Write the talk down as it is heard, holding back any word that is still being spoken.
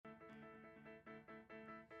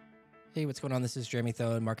Hey, what's going on? This is Jeremy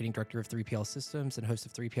Thone, Marketing Director of 3PL Systems and host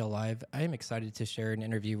of 3PL Live. I am excited to share an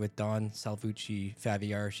interview with Dawn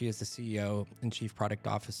Salvucci-Favier. She is the CEO and Chief Product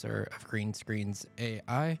Officer of Greenscreens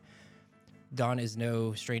AI. Dawn is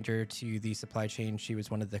no stranger to the supply chain. She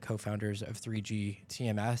was one of the co-founders of 3G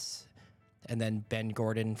TMS. And then Ben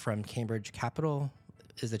Gordon from Cambridge Capital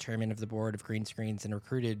is the chairman of the board of Greenscreens and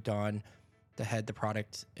recruited Dawn to head the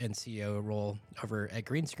product and CEO role over at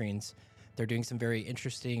Greenscreens. They're doing some very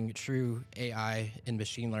interesting true AI and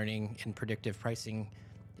machine learning and predictive pricing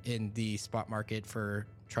in the spot market for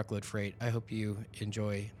truckload freight. I hope you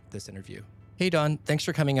enjoy this interview. Hey, Dawn, thanks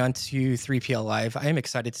for coming on to 3PL Live. I am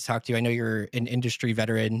excited to talk to you. I know you're an industry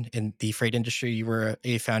veteran in the freight industry. You were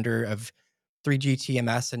a founder of 3G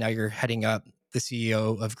TMS, and now you're heading up the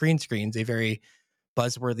CEO of Greenscreens, a very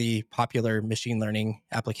buzzworthy, popular machine learning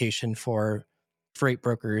application for freight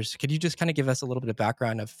brokers. Could you just kind of give us a little bit of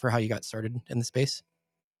background for how you got started in the space?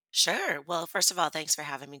 Sure. Well, first of all, thanks for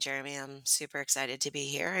having me, Jeremy. I'm super excited to be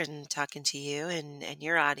here and talking to you and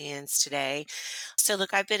your audience today. So,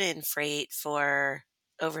 look, I've been in freight for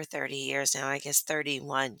over 30 years now, I guess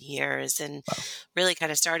 31 years, and Wow. really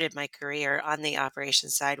kind of started my career on the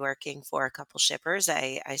operations side working for a couple shippers.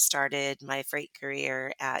 I started my freight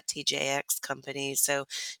career at TJX companies, so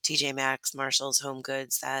TJ Maxx, Marshalls, Home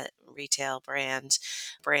Goods, that retail brands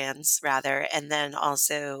rather, and then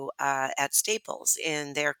also at Staples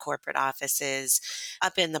in their corporate offices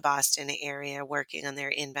up in the Boston area, working on their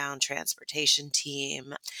inbound transportation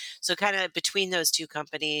team. So, kind of between those two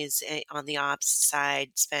companies on the ops side,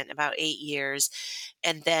 spent about 8 years,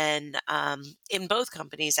 and then in both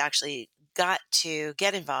companies actually got to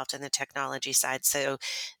get involved in the technology side. So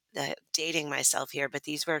dating myself here, but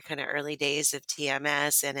these were kind of early days of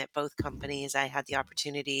TMS. And at both companies, I had the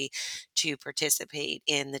opportunity to participate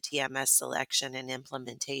in the TMS selection and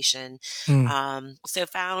implementation. Mm. So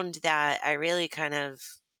found that I really kind of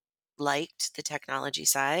liked the technology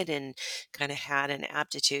side and kind of had an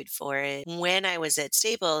aptitude for it. When I was at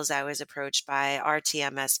Staples, I was approached by our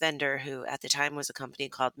TMS vendor, who at the time was a company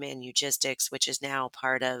called Manugistics, which is now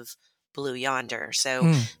part of Blue Yonder. So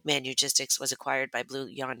Mm. Manugistics was acquired by Blue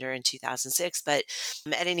Yonder in 2006. But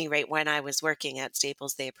at any rate, when I was working at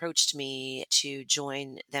Staples, they approached me to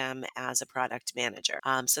join them as a product manager.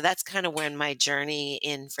 So that's kind of when my journey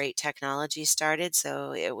in freight technology started.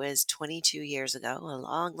 So it was 22 years ago, a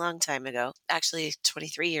long, long time ago, actually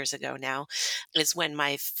 23 years ago now, is when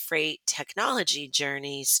my freight technology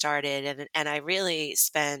journey started. And I really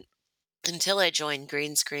spent until I joined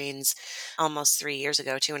Greenscreens almost 3 years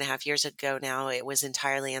ago, 2.5 years ago now, it was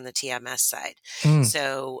entirely on the TMS side. Mm.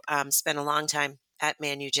 So spent a long time at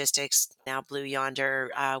Manugistics, now Blue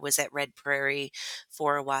Yonder, was at Red Prairie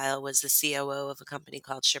for a while, was the COO of a company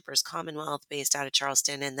called Shippers Commonwealth based out of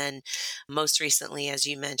Charleston. And then most recently, as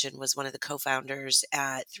you mentioned, was one of the co-founders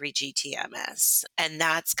at 3G TMS. And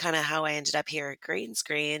that's kind of how I ended up here at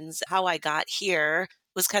Greenscreens. How I got here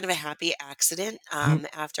was kind of a happy accident. Mm.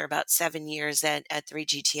 After about 7 years at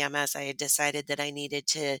 3G TMS, I had decided that I needed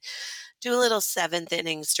to do a little seventh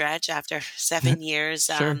inning stretch after 7 years.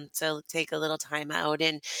 Sure. So take a little time out.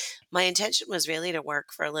 And my intention was really to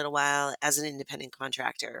work for a little while as an independent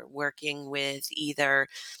contractor, working with either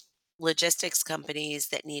logistics companies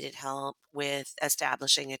that needed help with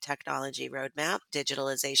establishing a technology roadmap,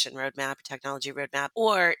 digitalization roadmap, technology roadmap,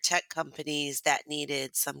 or tech companies that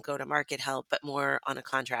needed some go to market help, but more on a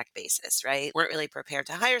contract basis, right? Weren't really prepared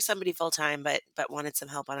to hire somebody full time, but wanted some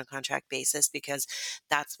help on a contract basis because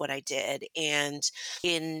that's what I did. And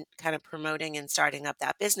in kind of promoting and starting up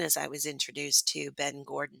that business, I was introduced to Ben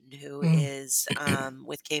Gordon, who Mm. is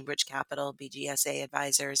with Cambridge Capital, BGSA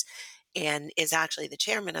Advisors, and is actually the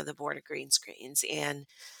chairman of the board of Greenscreens. And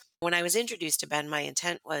when I was introduced to Ben, my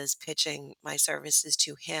intent was pitching my services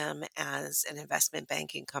to him as an investment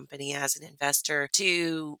banking company, as an investor,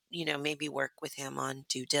 to, maybe work with him on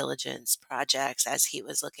due diligence projects as he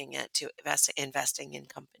was looking at to investing in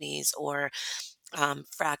companies, or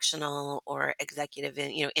fractional or executive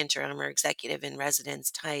in, interim or executive in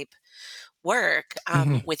residence type work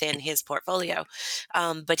Mhm. within his portfolio.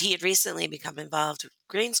 But he had recently become involved with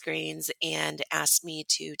Greenscreens and asked me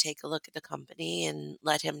to take a look at the company and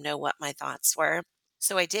let him know what my thoughts were.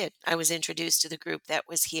 So I did. I was introduced to the group that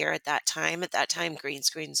was here at that time. At that time,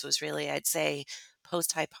 Greenscreens was really, I'd say,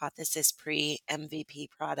 post hypothesis, pre MVP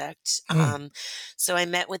product. Mm. So I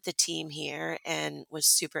met with the team here and was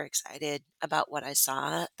super excited about what I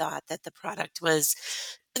saw. Thought that the product was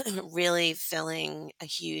really filling a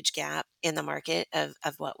huge gap in the market of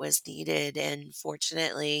what was needed. And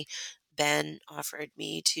fortunately, Ben offered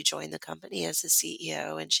me to join the company as the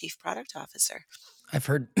CEO and chief product officer. I've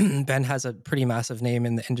heard Ben has a pretty massive name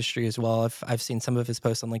in the industry as well. I've seen some of his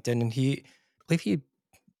posts on LinkedIn, and I believe he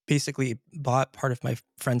basically bought part of my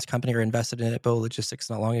friend's company or invested in it, Bow Logistics,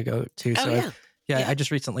 not long ago too. Oh, So yeah. yeah, Yeah. I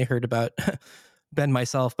just recently heard about Ben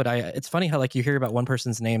myself, but it's funny how like you hear about one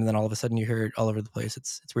person's name and then all of a sudden you hear it all over the place.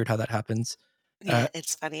 It's weird how that happens. Uh, Yeah,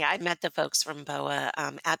 it's funny. I met the folks from BOA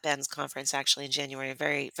at Ben's conference actually in January.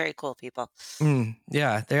 Very, very cool people.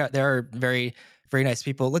 yeah, they are very nice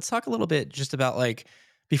people. Let's talk a little bit just about like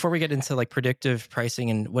before we get into like predictive pricing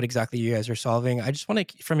and what exactly you guys are solving. I just want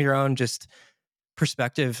to from your own just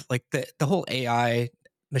perspective, like the whole AI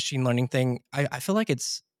machine learning thing, I feel like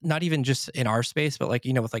it's not even just in our space, but like,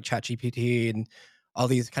 with like ChatGPT and all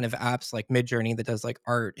these kind of apps like Midjourney that does like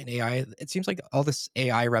art and AI. It seems like all this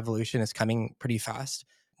AI revolution is coming pretty fast.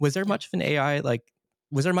 Was there Yeah. much of an AI like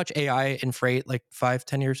was there much AI in freight like 5,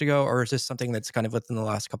 10 years ago, or is this something that's kind of within the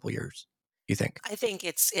last couple of years, you think? I think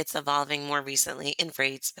it's evolving more recently in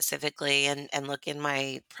freight specifically, and look, in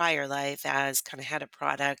my prior life as kind of head of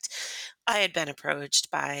product, I had been approached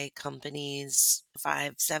by companies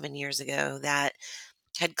 5, 7 years ago that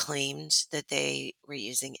had claimed that they were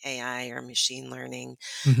using AI or machine learning.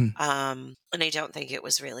 Hmm. And I don't think it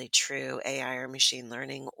was really true AI or machine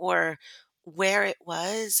learning, or where it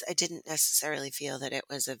was, I didn't necessarily feel that it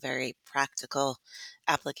was a very practical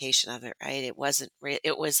application of it, right? It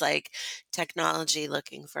was like technology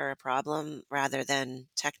looking for a problem rather than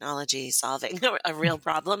technology solving a real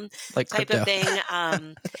problem Like type of crypto. thing.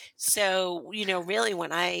 So, really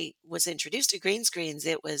when I was introduced to green screens,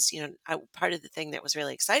 it was, part of the thing that was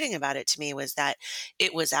really exciting about it to me was that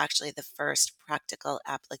it was actually the first practical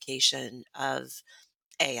application of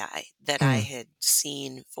AI that I Mm, had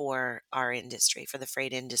seen for our industry, for the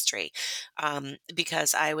freight industry,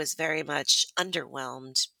 because I was very much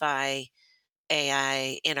underwhelmed by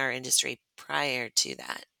AI in our industry prior to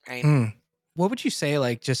that, right? mm. What would you say,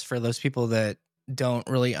 like, just for those people that don't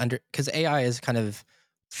really because AI is kind of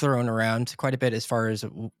thrown around quite a bit as far as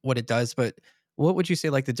what it does, but what would you say,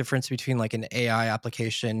 like, the difference between like an AI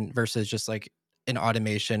application versus just like an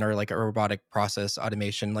automation or like a robotic process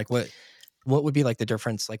automation? Like, what would be like the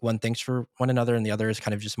difference? Like, one thinks for one another, and the other is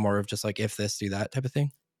kind of just more of just like if this, do that type of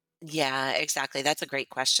thing. Yeah, exactly. That's a great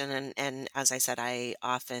question. And as I said, I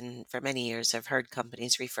often, for many years, have heard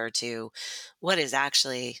companies refer to what is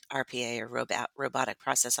actually RPA or robotic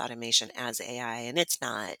process automation as AI, and it's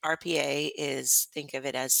not. RPA is, think of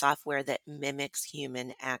it as software that mimics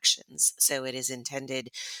human actions. So it is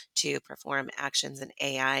intended to perform actions, and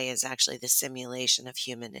AI is actually the simulation of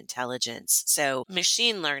human intelligence. So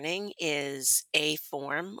machine learning is a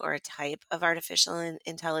form or a type of artificial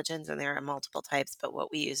intelligence, and there are multiple types, but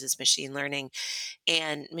what we use is machine learning.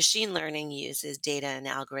 And machine learning uses data and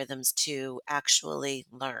algorithms to actually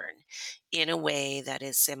learn in a way that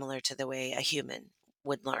is similar to the way a human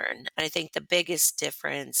would learn. I think the biggest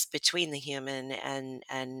difference between the human and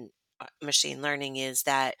machine learning is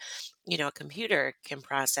that a computer can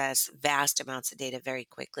process vast amounts of data very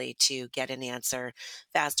quickly to get an answer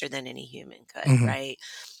faster than any human could, Hmm. right?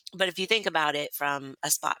 But if you think about it from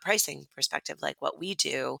a spot pricing perspective, like what we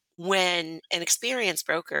do, when an experienced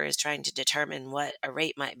broker is trying to determine what a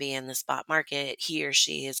rate might be in the spot market, he or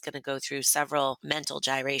she is going to go through several mental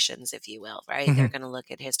gyrations, if you will, right? They're Hmm. going to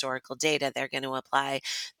look at historical data. They're going to apply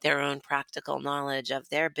their own practical knowledge of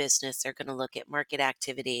their business. They're going to look at market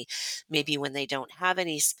activity. Maybe when they don't have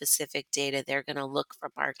any specific data, they're going to look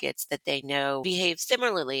for markets that they know behave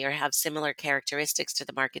similarly or have similar characteristics to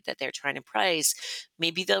the market that they're trying to price.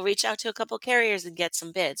 Maybe they'll reach out to a couple carriers and get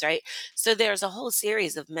some bids, right? So there's a whole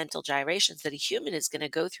series of mental gyrations that a human is going to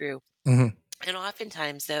go through. Hmm. And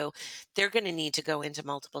oftentimes, though, they're going to need to go into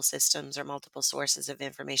multiple systems or multiple sources of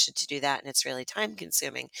information to do that. And it's really time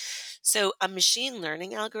consuming. So a machine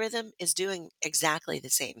learning algorithm is doing exactly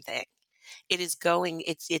the same thing. It's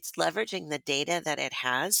leveraging the data that it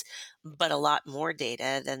has, but a lot more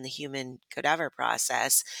data than the human could ever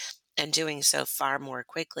process, and doing so far more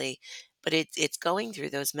quickly. But it's going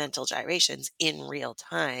through those mental gyrations in real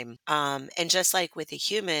time. And just like with a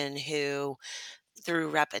human who, through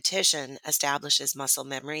repetition, establishes muscle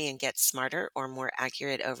memory and gets smarter or more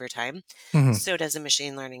accurate over time, Hmm. so does a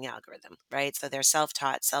machine learning algorithm, right? So they're self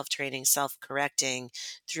taught, self training, self correcting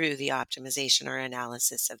through the optimization or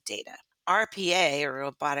analysis of data. RPA, or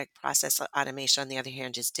robotic process automation, on the other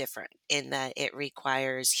hand, is different in that it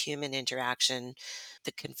requires human interaction,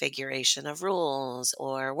 the configuration of rules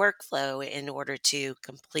or workflow in order to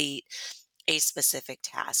complete a specific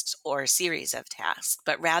task or series of tasks.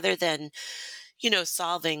 But rather than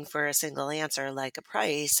solving for a single answer like a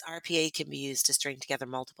price, RPA can be used to string together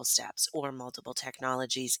multiple steps or multiple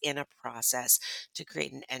technologies in a process to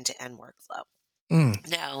create an end to end workflow. Mm,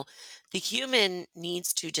 Now, the human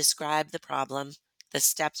needs to describe the problem, the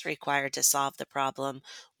steps required to solve the problem,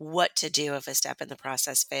 what to do if a step in the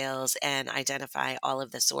process fails, and identify all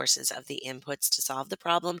of the sources of the inputs to solve the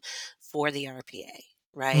problem for the RPA,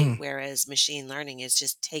 right? mm, Whereas machine learning is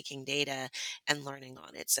just taking data and learning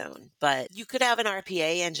on its own. But you could have an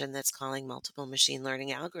RPA engine that's calling multiple machine learning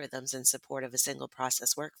algorithms in support of a single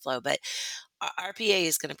process workflow. But RPA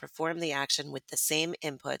is going to perform the action with the same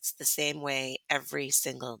inputs the same way every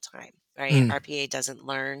single time, right? mm. RPA doesn't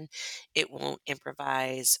learn, it won't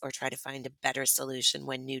improvise or try to find a better solution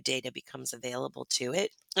when new data becomes available to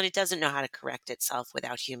it. And it doesn't know how to correct itself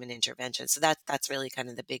without human intervention. So that's really kind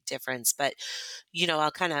of the big difference. But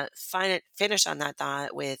I'll kind of finish on that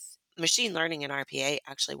thought with machine learning and RPA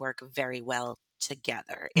actually work very well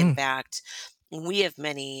together. In Mm. fact, we have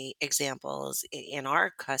many examples in our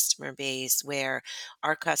customer base where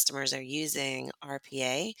our customers are using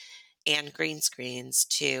RPA and green screens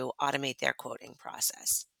to automate their quoting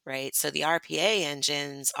process. Right. So the RPA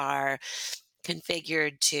engines are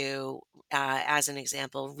configured to, as an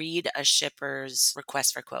example, read a shipper's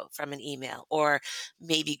request for quote from an email, or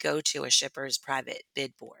maybe go to a shipper's private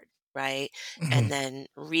bid board, right? And Mhm. then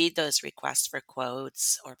read those requests for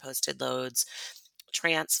quotes or posted loads,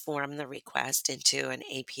 transform the request into an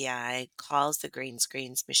API, calls the green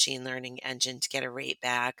screens machine learning engine to get a rate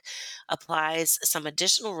back, applies some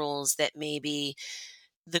additional rules that maybe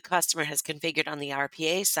the customer has configured on the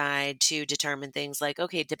RPA side to determine things like,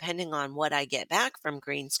 okay, depending on what I get back from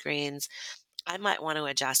green screens, I might want to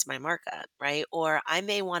adjust my markup, right? Or I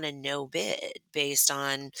may want to no bid based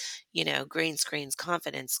on, green screen's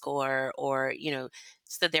confidence score, or,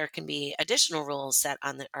 so there can be additional rules set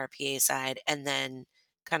on the RPA side, and then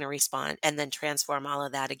kind of respond and then transform all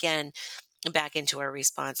of that again back into a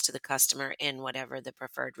response to the customer in whatever the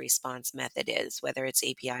preferred response method is, whether it's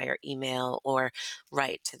API or email or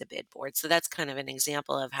right to the bid board. So that's kind of an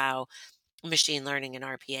example of how machine learning and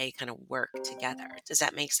RPA kind of work together. Does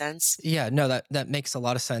that make sense? Yeah, no, that makes a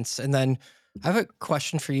lot of sense. And then I have a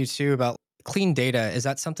question for you too about clean data. Is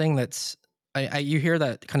that something that's you hear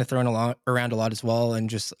that kind of thrown around a lot as well, and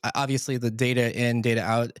just obviously the data in, data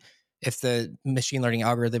out. If the machine learning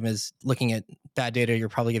algorithm is looking at bad data, you're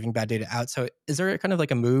probably giving bad data out. So, is there kind of like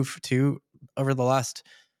a move too over the last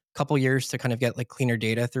couple years to kind of get like cleaner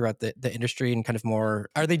data throughout the industry and kind of more?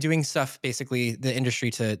 Are they doing stuff basically the industry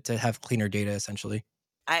to have cleaner data essentially?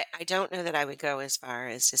 I don't know that I would go as far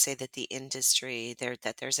as to say that the industry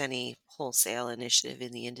that there's any wholesale initiative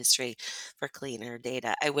in the industry for cleaner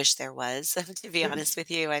data. I wish there was, to be honest with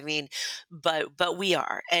you. I mean, but we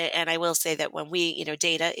are, and I will say that when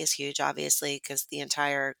data is huge, obviously, because the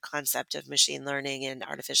entire concept of machine learning and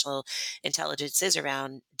artificial intelligence is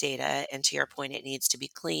around data. And to your point, it needs to be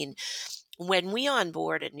clean. When we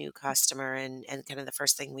onboard a new customer, and kind of the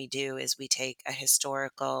first thing we do is we take a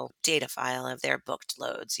historical data file of their booked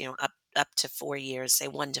loads, up to 4 years, say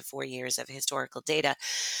 1 to 4 years of historical data.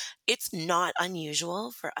 It's not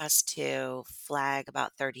unusual for us to flag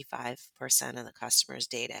about 35% of the customer's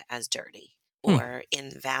data as dirty Hmm. or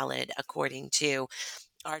invalid according to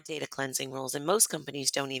our data cleansing rules. And most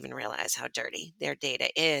companies don't even realize how dirty their data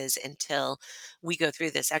is until we go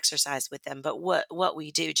through this exercise with them. But what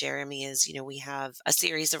we do, Jeremy, is we have a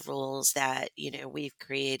series of rules that we've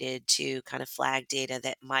created to kind of flag data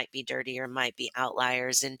that might be dirty or might be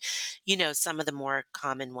outliers. And some of the more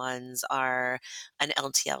common ones are an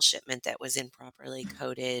LTL shipment that was improperly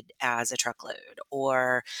coded as a truckload,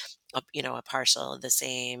 or a partial of the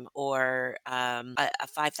same, or a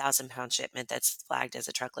 5,000 pound shipment that's flagged as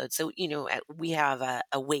a truckload. So, we have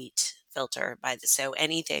a weight filter so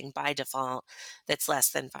anything by default that's less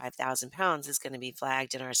than 5,000 pounds is going to be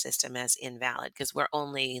flagged in our system as invalid, because we're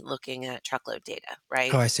only looking at truckload data,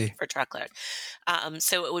 Oh, right? I see. For truckload.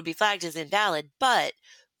 So it would be flagged as invalid, but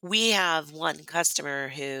we have one customer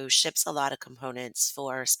who ships a lot of components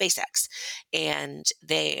for SpaceX, and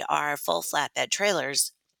they are full flatbed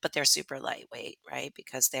trailers, but they're super lightweight, right?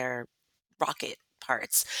 Because they're rocket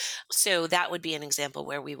parts. So that would be an example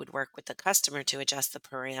where we would work with the customer to adjust the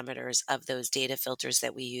parameters of those data filters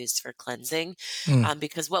that we use for cleansing. Mm,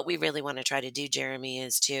 Because what we really want to try to do, Jeremy,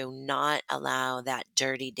 is to not allow that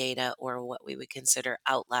dirty data, or what we would consider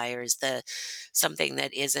outliers, the something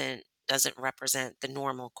that doesn't represent the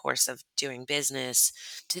normal course of doing business,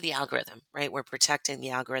 to the algorithm, right? We're protecting the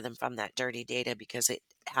algorithm from that dirty data because it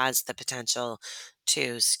has the potential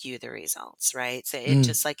to skew the results, right? So it mm,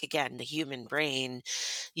 just like, again, the human brain,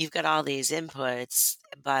 you've got all these inputs,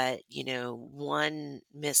 but one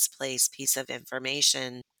misplaced piece of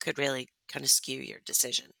information could really kind of skew your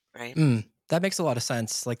decision, right? mm. That makes a lot of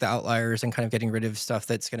sense, like the outliers and kind of getting rid of stuff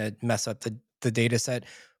that's gonna mess up the data set.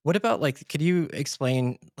 What about, like, could you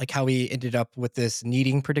explain, like, how we ended up with this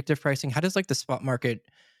needing predictive pricing? How does, like, the spot market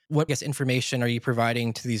what, I guess, information are you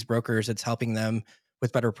providing to these brokers that's helping them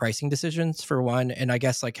with better pricing decisions, for one? And I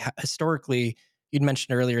guess, like, historically, you'd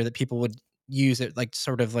mentioned earlier that people would use it, like,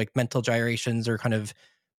 sort of like mental gyrations or kind of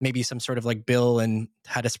maybe some sort of, like, bill and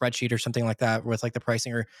had a spreadsheet or something like that with, like, the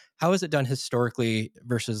pricing, or how is it done historically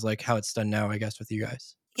versus, like, how it's done now, I guess, with you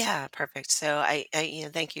guys? Yeah, perfect. So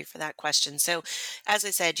thank you for that question. So, as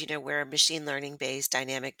I said, we're a machine learning based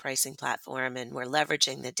dynamic pricing platform, and we're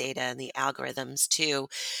leveraging the data and the algorithms to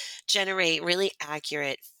generate really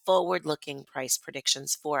accurate forward looking price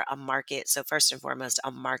predictions for a market. So, first and foremost,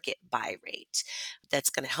 a market buy rate that's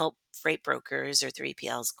going to help freight brokers or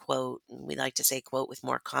 3PLs quote, and we like to say quote with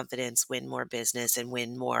more confidence, win more business, and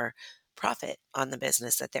win more profit on the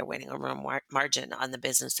business that they're winning, or more margin on the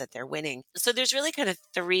business that they're winning. So, there's really kind of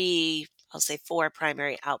three, I'll say four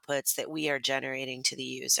primary outputs that we are generating to the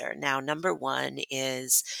user. Now, number one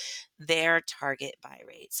is their target buy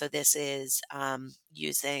rate. So this is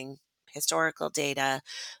using historical data,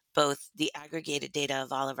 both the aggregated data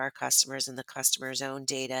of all of our customers and the customer's own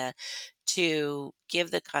data, to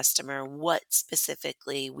give the customer what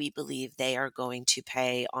specifically we believe they are going to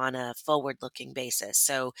pay on a forward looking basis.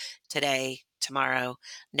 So today, tomorrow,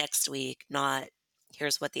 next week, not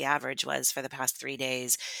here's what the average was for the past 3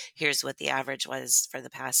 days, here's what the average was for the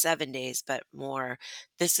past 7 days, but more,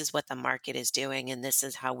 this is what the market is doing, and this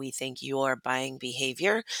is how we think your buying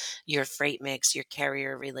behavior, your freight mix, your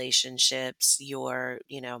carrier relationships,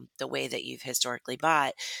 the way that you've historically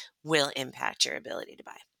bought will impact your ability to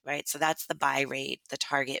buy. Right. So that's the buy rate, the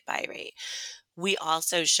target buy rate. We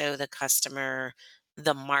also show the customer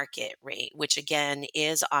the market rate, which again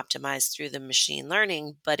is optimized through the machine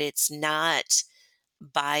learning, but it's not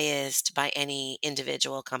biased by any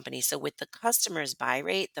individual company. So with the customer's buy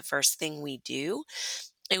rate, the first thing we do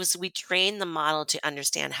it was we train the model to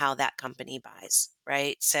understand how that company buys,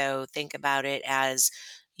 right? So think about it as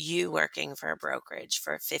you working for a brokerage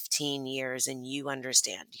for 15 years, and you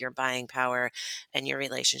understand your buying power and your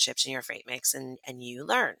relationships and your freight mix, and you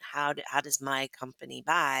learn how does my company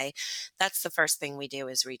buy. That's the first thing we do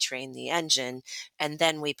is retrain the engine, and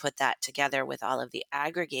then we put that together with all of the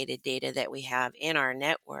aggregated data that we have in our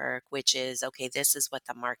network, which is okay, this is what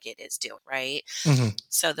the market is doing, right? Mhm,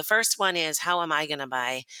 So the first one is how am I going to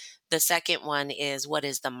buy? The second one is what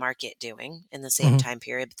is the market doing in the same mhm. time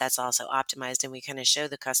period? But that's also optimized, and we kind of show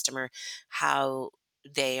the customer how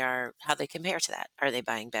how they compare to that. Are they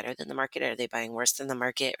buying better than the market? Are they buying worse than the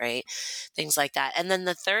market? Right? Things like that. And then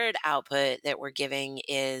the third output that we're giving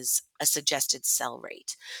is a suggested sell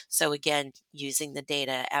rate. So again, using the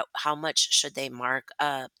data, at how much should they mark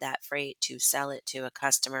up that freight to sell it to a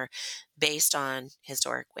customer based on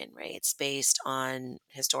historic win rates, based on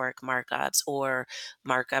historic markups or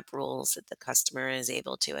markup rules that the customer is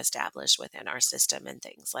able to establish within our system and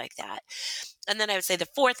things like that. And then I would say the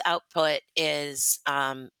fourth output is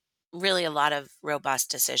really a lot of robust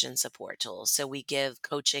decision support tools. So we give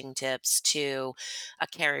coaching tips to a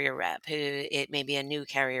carrier rep who it may be a new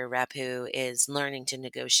carrier rep who is learning to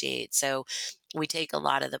negotiate. So we take a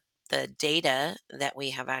lot of the data that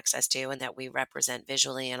we have access to and that we represent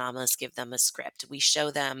visually and almost give them a script. We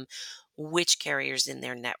show them which carriers in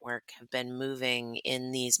their network have been moving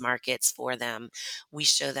in these markets for them. We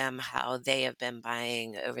show them how they have been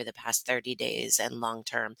buying over the past 30 days and long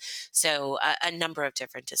term. So a number of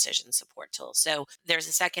different decision support tools. So there's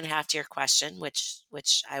a second half to your question, which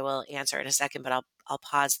I will answer in a second, but I'll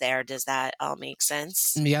pause there. Does that all make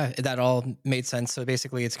sense? Yeah, that all made sense. So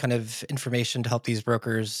basically, it's kind of information to help these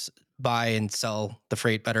brokers buy and sell the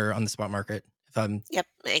freight better on the spot market. If I'm Yep,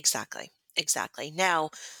 exactly. Exactly. Now,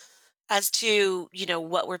 as to,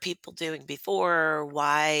 what were people doing before?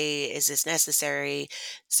 Why is this necessary?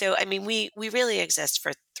 So, I mean, we really exist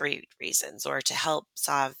for three reasons, or to help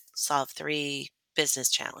solve three business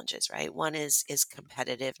challenges, right? One is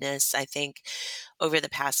competitiveness. I think over the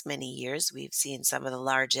past many years, we've seen some of the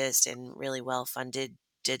largest and really well-funded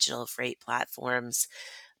digital freight platforms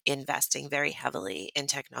investing very heavily in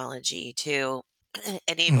technology to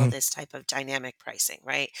enable Mhm, this type of dynamic pricing,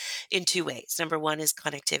 right? In two ways. Number one is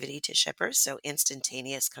connectivity to shippers, so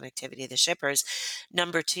instantaneous connectivity to shippers.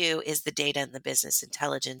 Number two is the data and the business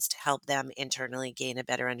intelligence to help them internally gain a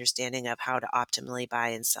better understanding of how to optimally buy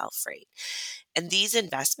and sell freight. And these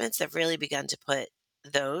investments have really begun to put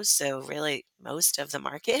those, so really most of the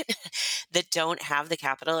market that don't have the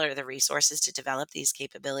capital or the resources to develop these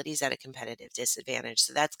capabilities at a competitive disadvantage.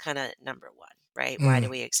 So that's kind of number one, right? Why do Mm,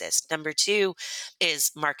 we exist? Number two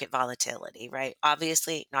is market volatility, right?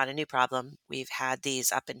 Obviously, not a new problem. We've had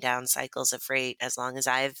these up and down cycles of freight as long as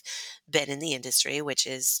I've been in the industry, which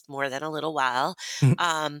is more than a little while. mhm,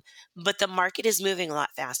 Um, but the market is moving a lot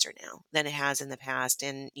faster now than it has in the past.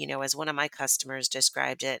 And, as one of my customers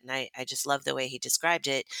described it, and I just love the way he described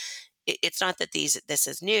it, it's not that this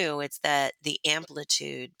is new, it's that the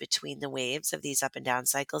amplitude between the waves of these up and down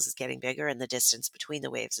cycles is getting bigger and the distance between the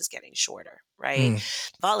waves is getting shorter, right? mm,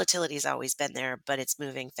 Volatility has always been there, but it's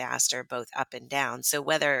moving faster both up and down. So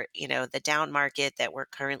whether, the down market that we're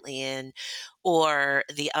currently in or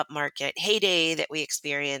the up market heyday that we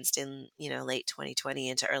experienced in, late 2020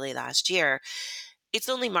 into early last year, it's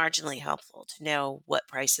only marginally helpful to know what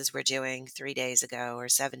prices were doing 3 days ago or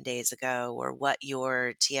 7 days ago, or what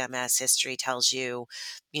your TMS history tells you,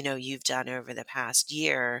 you've done over the past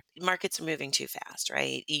year. Markets are moving too fast,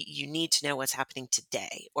 right? You need to know what's happening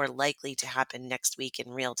today or likely to happen next week in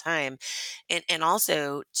real time. And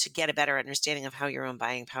also to get a better understanding of how your own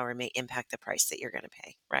buying power may impact the price that you're going to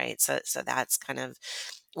pay, right? So that's kind of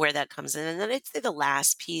where that comes in. And then I'd say the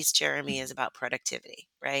last piece, Jeremy, is about productivity,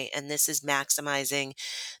 right? And this is maximizing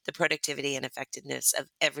the productivity and effectiveness of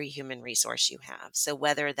every human resource you have. So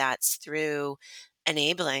whether that's through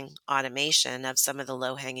enabling automation of some of the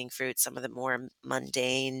low hanging fruits, some of the more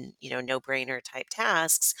mundane, no brainer type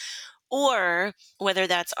tasks, or whether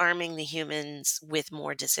that's arming the humans with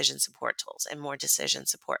more decision support tools and more decision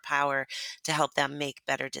support power to help them make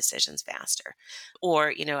better decisions faster.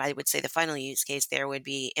 Or, I would say the final use case there would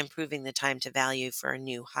be improving the time to value for a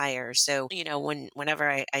new hire. So, whenever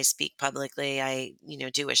I speak publicly, I,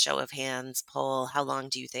 do a show of hands poll. How long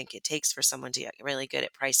do you think it takes for someone to get really good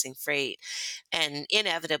at pricing freight? And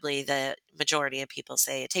inevitably, the majority of people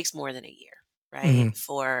say it takes more than a year, right, mhm.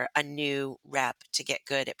 for a new rep to get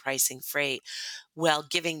good at pricing freight. Well,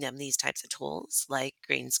 giving them these types of tools like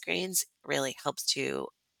Greenscreens really helps to,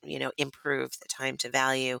 improve the time to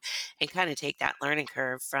value and kind of take that learning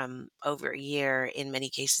curve from over a year, in many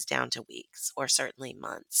cases, down to weeks or certainly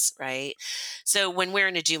months, right? So when we're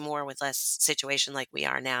in a do more with less situation like we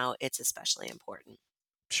are now, it's especially important.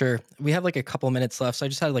 Sure. We have like a couple minutes left, so I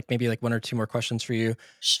just had like maybe like one or two more questions for you.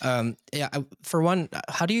 Sure. Yeah, for one,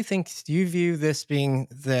 how do you view this being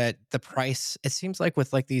that the price? It seems like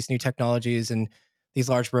with like these new technologies and these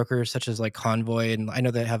large brokers such as like Convoy, and I know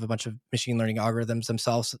they have a bunch of machine learning algorithms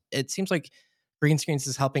themselves. It seems like Greenscreens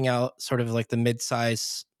is helping out sort of like the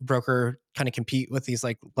mid-size broker kind of compete with these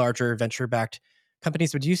like larger venture-backed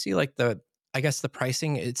companies. Would you see like I guess the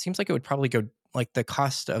pricing? It seems like it would probably go like the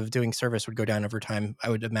cost of doing service would go down over time, I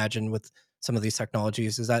would imagine with some of these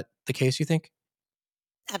technologies. Is that the case, you think?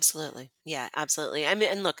 Absolutely. Yeah, absolutely. I mean,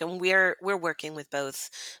 and look, and we're working with both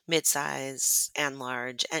midsize and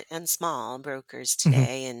large and small brokers Mhm.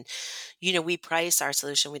 today. And we price our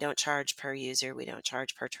solution. We don't charge per user. We don't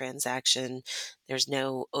charge per transaction. There's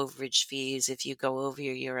no overage fees. If you go over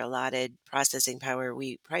your allotted processing power,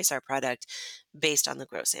 we price our product based on the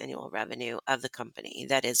gross annual revenue of the company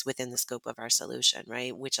that is within the scope of our solution,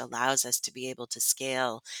 right? Which allows us to be able to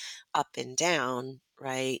scale up and down,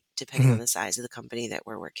 right? Depending on Mhm. the size of the company that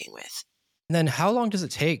we're working with. And then how long does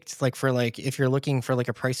it take like for like if you're looking for like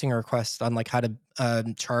a pricing request on like how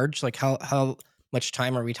to charge, like how much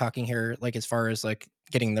time are we talking here like as far as like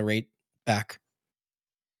getting the rate back?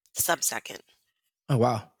 Sub-second. Oh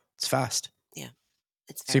wow. It's fast. Yeah,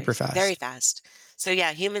 it's very, Super very fast. fast. So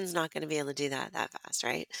yeah, humans not going to be able to do that fast,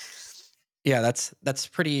 right? Yeah, that's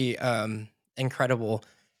pretty incredible.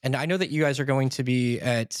 And I know that you guys are going to be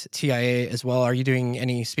at TIA as well. Are you doing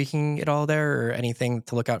any speaking at all there or anything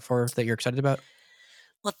to look out for that you're excited about?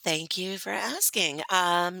 Well, thank you for asking.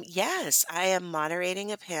 Yes, I am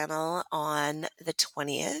moderating a panel on the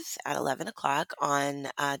 20th at 11 o'clock on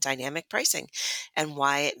dynamic pricing and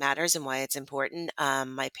why it matters and why it's important.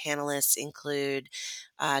 My panelists include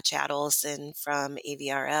Chad Olson from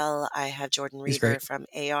AVRL. I have Jordan He's Reeder great. from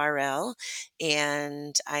ARL,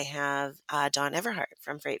 and I have Don Everhart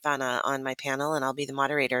from Freightvana on my panel, and I'll be the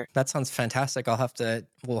moderator. That sounds fantastic. We'll have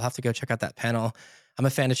to go check out that panel. I'm a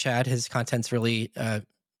fan of Chad. His content's really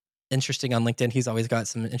interesting on LinkedIn. He's always got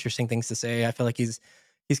some interesting things to say. I feel like he's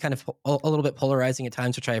kind of a little bit polarizing at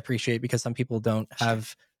times, which I appreciate because some people don't Sure.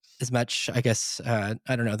 have as much, I guess, I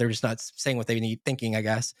don't know. They're just not saying what they need thinking, I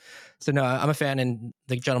guess. So no, I'm a fan. And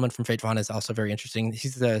the gentleman from Fate Vaughn is also very interesting.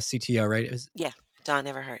 He's the CTO, right? Yeah, Don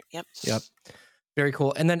Everhart. Yep. Yep. Very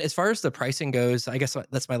cool. And then as far as the pricing goes, I guess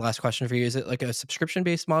that's my last question for you. Is it like a subscription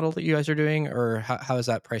based model that you guys are doing or how does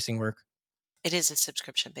that pricing work? It is a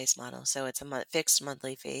subscription-based model, so it's a fixed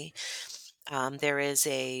monthly fee. There is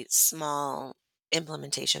a small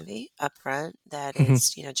implementation fee upfront that Mhm.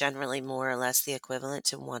 is, generally more or less the equivalent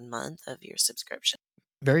to 1 month of your subscription.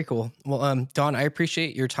 Very cool. Well, Dawn, I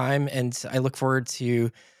appreciate your time, and I look forward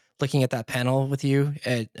to looking at that panel with you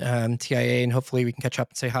at TIA, and hopefully we can catch up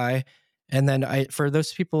and say hi. And then, for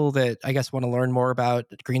those people that I guess want to learn more about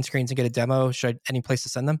green screens and get a demo, any place to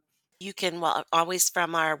send them? You can, well, always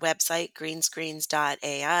from our website, Greenscreens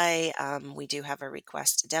AI. We do have a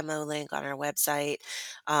request a demo link on our website,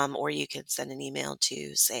 or you can send an email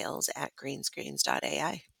to sales@greenscreens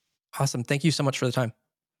AI. Awesome. Thank you so much for the time.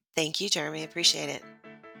 Thank you, Jeremy. Appreciate it.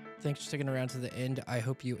 Thanks for sticking around to the end. I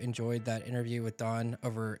hope you enjoyed that interview with Don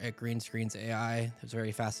over at Greenscreens AI. It was a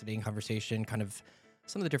very fascinating conversation, kind of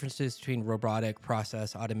some of the differences between robotic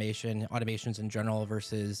process automation, automations in general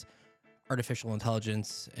versus artificial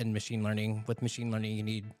intelligence and machine learning. With machine learning, you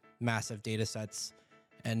need massive data sets.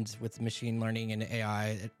 And with machine learning and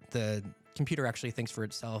AI, the computer actually thinks for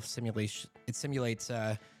itself, it simulates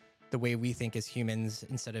the way we think as humans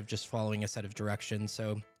instead of just following a set of directions.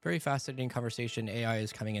 So, very fascinating conversation. AI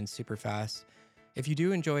is coming in super fast. If you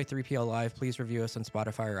do enjoy 3PL Live, please review us on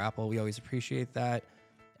Spotify or Apple. We always appreciate that.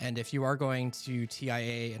 And if you are going to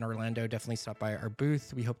TIA in Orlando, definitely stop by our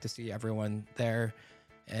booth. We hope to see everyone there,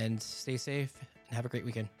 and stay safe and have a great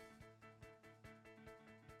weekend.